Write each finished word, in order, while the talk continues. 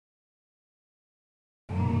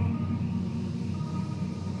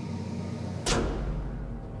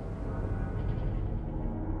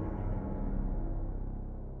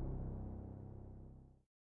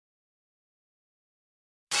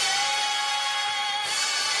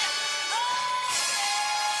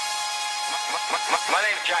My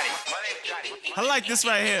name's Johnny. My name's Johnny. I like this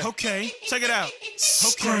right here. Okay, check it out.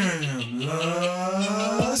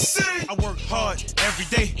 I work hard every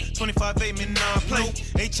day. 25 minutes I play.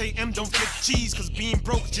 H.A.M. don't flip cheese, cause being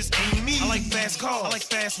broke just ain't me. I like fast cars. I like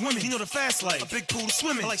fast women. You know the fast life. A big pool to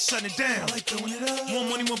swim in. I like shutting it down. I like throwing it up. More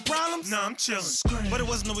money, more problems? Nah, I'm chillin'. But it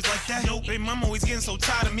wasn't always like that. Nope. Baby mama always getting so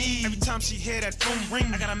tired of me. Every time she hear that phone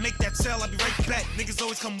ring, I gotta make that sell. I'll be right back. Niggas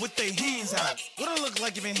always come with their hands out. What I look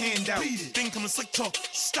like if a hand out? Thing coming slick talk.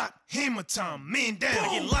 Stop. Hammer time. Man down.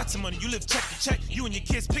 I get lots of money. You live check to check. You and your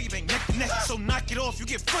kids piggy bank neck to neck. So knock it off. You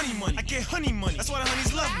get funny money. I get honey money. That's why the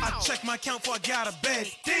honeys love me. I check my account before I get out of bed.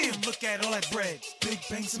 Damn, look at all that bread. Big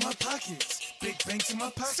banks in my pockets. Big banks in my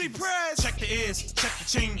pockets. See press. Check the ears. Check the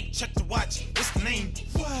chain. Check the watch. What's the name?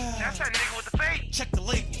 What? That's that nigga with the fade. Check the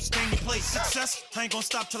label. Stay in your place. Success. I ain't gonna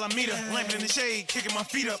stop till I meet her. Lamping in the shade. Kicking my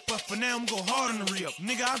feet up. But for now, I'm go hard on the re-up.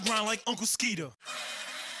 Nigga, I grind like Uncle Skeeter.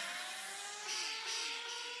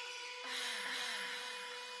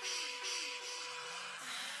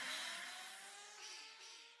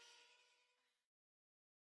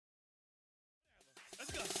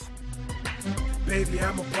 Baby,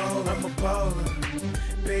 I'm a baller, I'm a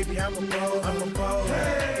baller. Baby, I'm a baller, I'm a baller.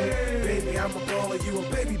 Hey. Baby, I'm a baller, you a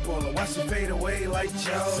baby baller. Watch it fade away like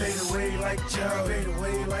Joe. Fade away like Joe. Fade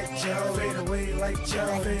away like Joe. Fade away like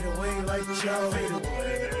Joe. Fade away like Joe. Fade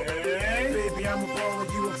away. Baby, I'm a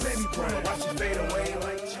baller, you a baby baller. Watch it fade away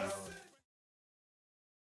like Joe.